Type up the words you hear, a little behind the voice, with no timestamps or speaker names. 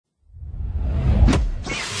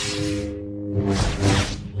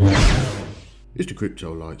Mr.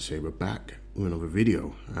 Crypto Lightsaber back with another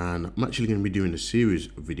video, and I'm actually going to be doing a series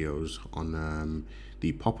of videos on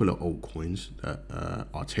the popular altcoins that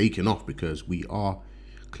are taking off because we are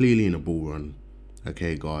clearly in a bull run.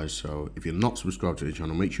 Okay guys, so if you're not subscribed to the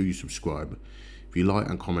channel, make sure you subscribe. If you like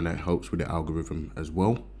and comment, that helps with the algorithm as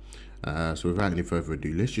well. So without any further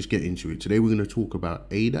ado, let's just get into it. Today we're going to talk about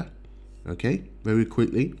ADA, okay, very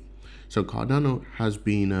quickly. So Cardano has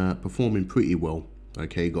been performing pretty well.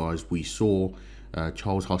 Okay guys, we saw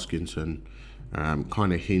Charles Hoskinson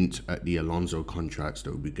kind of hint at the Alonzo contracts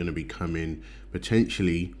that we're going to be coming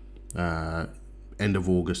potentially end of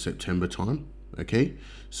August, September time. Okay,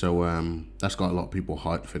 so that's got a lot of people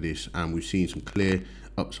hyped for this, and we've seen some clear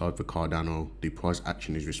upside for Cardano. The price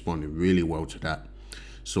action is responding really well to that,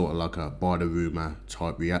 sort of like a buy the rumor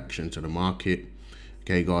type reaction to the market.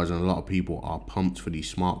 Okay guys, and a lot of people are pumped for these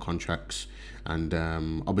smart contracts, and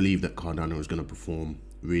I believe that Cardano is going to perform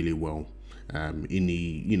really well in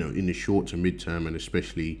the short to mid term, and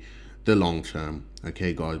especially the long term.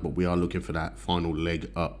 Okay guys, but we are looking for that final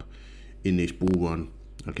leg up in this bull run.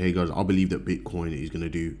 Okay guys, I believe that Bitcoin is going to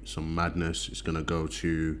do some madness. It's going to go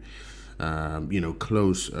to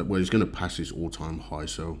close, well, it's going to pass its all-time high.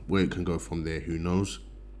 So where it can go from there, who knows?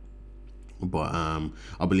 But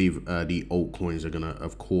I believe the altcoins are going to,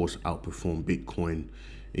 of course, outperform Bitcoin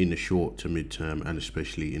in the short to mid term, and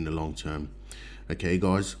especially in the long term. Okay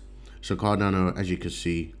guys, so Cardano, as you can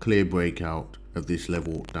see, clear breakout of this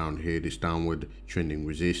level down here, this downward trending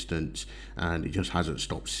resistance, and it just hasn't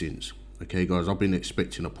stopped since. Okay guys, I've been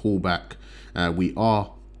expecting a pullback. We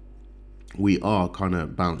are kind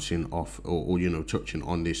of bouncing off or touching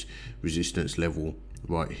on this resistance level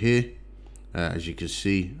right here. As you can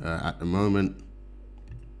see, at the moment,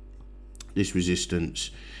 this resistance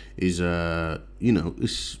is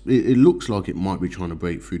it looks like it might be trying to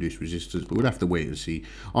break through this resistance, but we'll have to wait and see.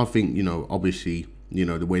 I think obviously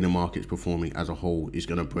the way the market's performing as a whole is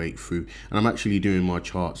going to break through, and I'm actually doing my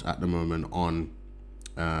charts at the moment on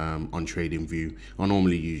TradingView. I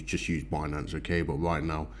normally just use Binance, okay, but right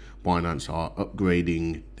now Binance are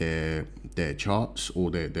upgrading their charts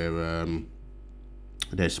or their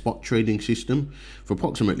spot trading system for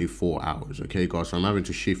approximately 4 hours. Okay guys, so I'm having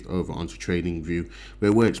to shift over onto TradingView, but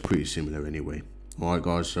it works pretty similar anyway. All right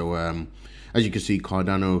guys, so as you can see,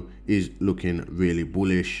 Cardano is looking really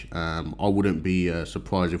bullish. I wouldn't be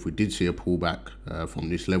surprised if we did see a pullback from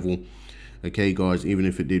this level. Okay guys, even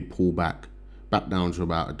if it did pull back down to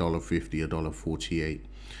about $1.50, $1.48,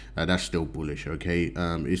 that's still bullish. Okay,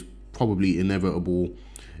 it's probably inevitable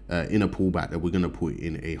in a pullback that we're going to put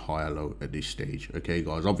in a higher low at this stage. Okay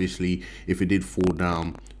guys, obviously if it did fall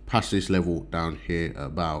down past this level down here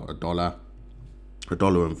about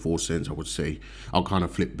 $1.04, I would say I'll kind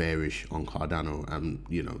of flip bearish on Cardano, and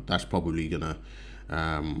that's probably gonna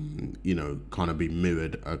kind of be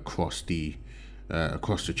mirrored across the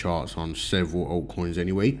charts on several altcoins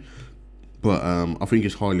anyway. But I think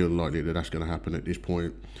it's highly unlikely that that's going to happen at this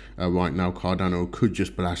point. Right now, Cardano could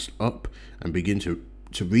just blast up and begin to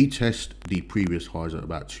retest the previous highs at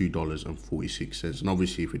about $2.46. And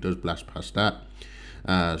obviously, if it does blast past that,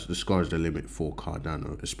 the sky's the limit for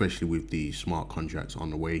Cardano, especially with the smart contracts on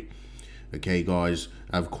the way. Okay, guys.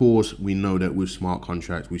 Of course, we know that with smart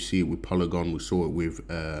contracts, we see it with Polygon. We saw it with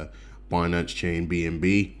Binance Chain,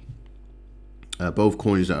 BNB. Both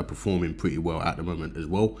coins that are performing pretty well at the moment as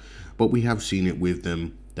well, but we have seen it with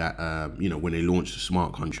them that when they launched the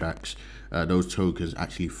smart contracts, those tokens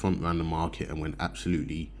actually front ran the market and went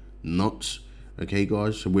absolutely nuts. Okay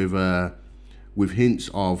guys, so with hints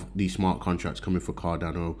of the smart contracts coming for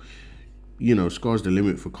Cardano, sky's the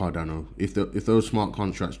limit for Cardano. If those smart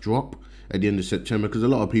contracts drop at the end of September, because a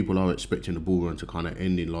lot of people are expecting the bull run to kind of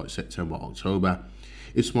end in like September, October.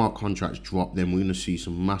 If smart contracts drop, then we're going to see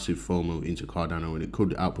some massive FOMO into Cardano, and it could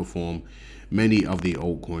outperform many of the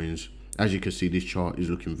altcoins. As you can see, this chart is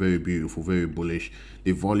looking very beautiful, very bullish.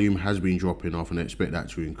 The volume has been dropping off, and I expect that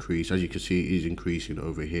to increase. As you can see, it is increasing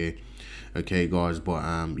over here. Okay guys, but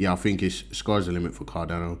yeah, I think it's sky's the limit for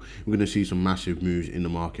Cardano. We're going to see some massive moves in the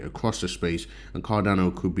market across the space, and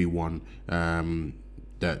Cardano could be one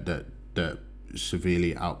that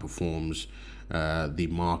severely outperforms the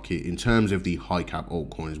market in terms of the high cap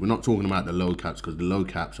altcoins. We're not talking about the low caps, because the low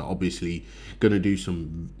caps are obviously going to do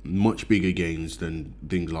some much bigger gains than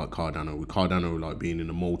things like Cardano. With Cardano like being in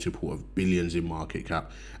a multiple of billions in market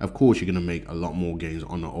cap, of course you're going to make a lot more gains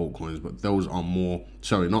on the altcoins, but those are more,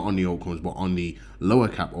 sorry, not on the altcoins, but on the lower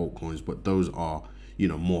cap altcoins, but those are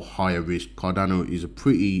more higher risk. Cardano is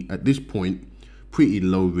at this point pretty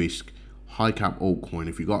low risk, high cap altcoin.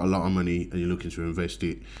 If you got a lot of money and you're looking to invest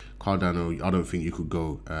it, Cardano, I don't think you could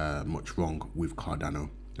go much wrong with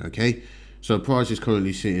Cardano. Okay, So price is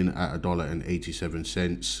currently sitting at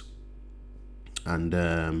 $1.87, and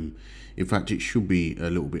in fact it should be a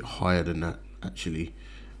little bit higher than that actually.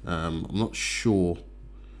 I'm not sure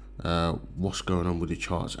what's going on with the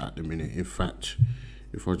charts at the minute. In fact,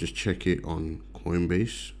 if I just check it on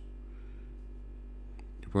Coinbase,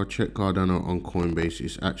 if I check Cardano on Coinbase,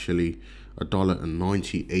 it's actually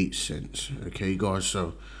 $1.98. Okay guys,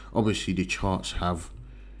 so obviously the charts have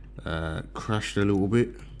crashed a little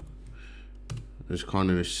bit. It's kind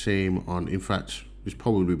of the same on, in fact it's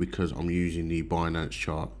probably because I'm using the Binance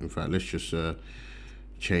chart. In fact, let's just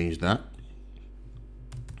change that,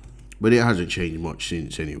 but it hasn't changed much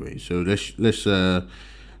since anyway. So let's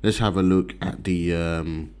have a look at the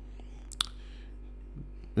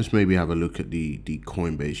let's maybe have a look at the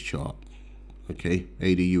Coinbase chart. Okay,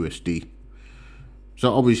 AUD/USD.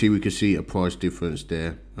 So obviously we can see a price difference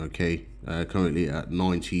there. Okay, currently at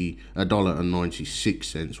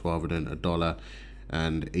 $1.96 rather than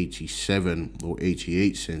 $1.87 or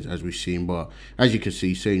 88 cents as we've seen. But as you can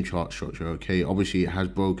see, same chart structure. Okay, obviously it has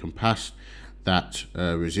broken past that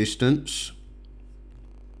resistance.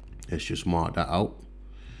 Let's just mark that out.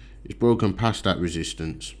 It's broken past that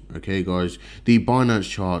resistance. Okay guys, the Binance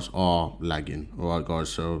charts are lagging. All right guys,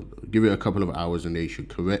 so give it a couple of hours and they should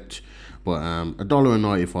correct. But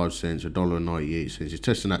 $1.95, $1.98, it's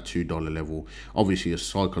testing that $2 level. Obviously a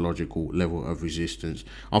psychological level of resistance.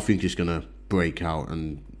 I think it's gonna break out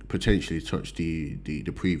and potentially touch the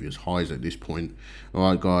previous highs at this point.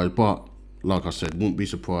 All right guys, but like I said, wouldn't be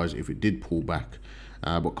surprised if it did pull back.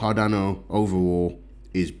 But Cardano overall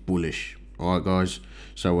is bullish. All right guys,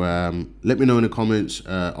 so let me know in the comments,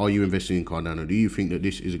 are you investing in Cardano? Do you think that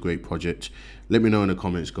this is a great project? Let me know in the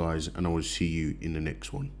comments guys, and I will see you in the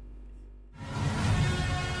next one.